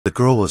The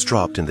girl was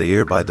dropped in the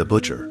air by the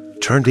butcher,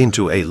 turned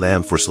into a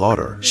lamb for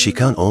slaughter. She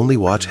can only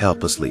watch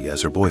helplessly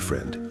as her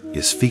boyfriend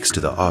is fixed to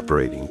the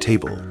operating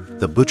table.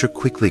 The butcher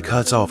quickly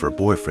cuts off her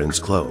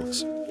boyfriend's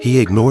clothes. He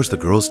ignores the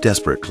girl's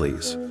desperate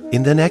pleas.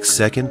 In the next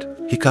second,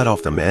 he cut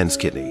off the man's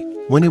kidney.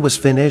 When it was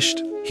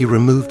finished, he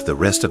removed the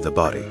rest of the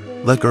body.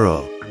 The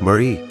girl,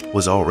 Marie,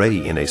 was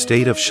already in a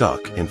state of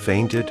shock and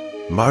fainted.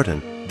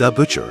 Martin, the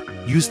butcher,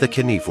 used the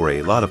kidney for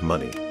a lot of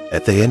money.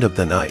 At the end of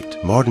the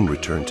night, Martin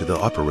returned to the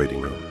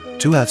operating room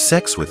to have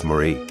sex with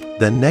Marie.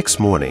 The next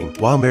morning,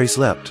 while Mary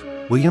slept,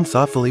 William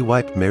thoughtfully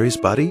wiped Mary's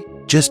body.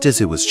 Just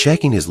as it was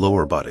checking his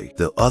lower body,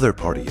 the other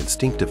party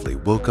instinctively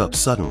woke up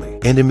suddenly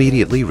and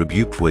immediately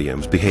rebuked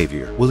William's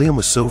behavior. William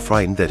was so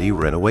frightened that he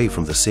ran away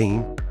from the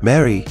scene.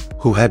 Mary,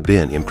 who had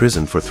been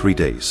imprisoned for 3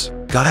 days,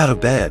 got out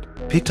of bed,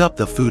 picked up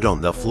the food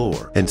on the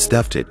floor, and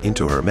stuffed it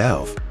into her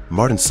mouth.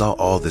 Martin saw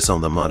all this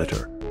on the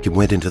monitor. He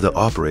went into the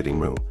operating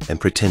room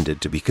and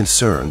pretended to be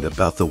concerned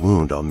about the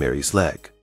wound on Mary's leg.